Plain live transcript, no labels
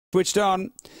Switched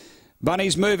on.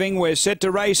 Bunny's moving. We're set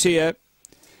to race here.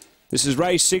 This is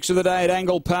race 6 of the day at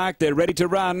Angle-Park. They're ready to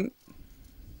run.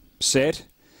 Set.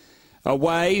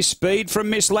 Away, speed from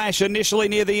Miss Lash initially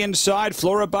near the inside.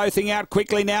 Flora Bothing out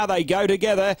quickly now. They go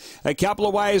together. A couple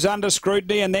of ways under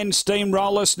scrutiny and then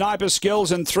Steamroller, Sniper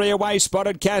Skills and 3 away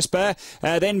Spotted Casper.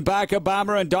 Then Barker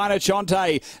Barmer and Dinah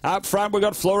Chonte. Up front we've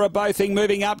got Flora Bothing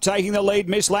moving up, taking the lead.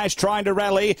 Miss Lash trying to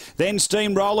rally. Then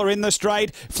Steamroller in the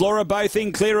straight. Flora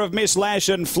Bothing clear of Miss Lash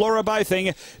and Flora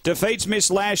Bothing defeats Miss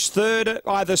Lash. Third,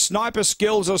 either Sniper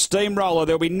Skills or Steamroller.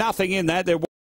 There'll be nothing in that.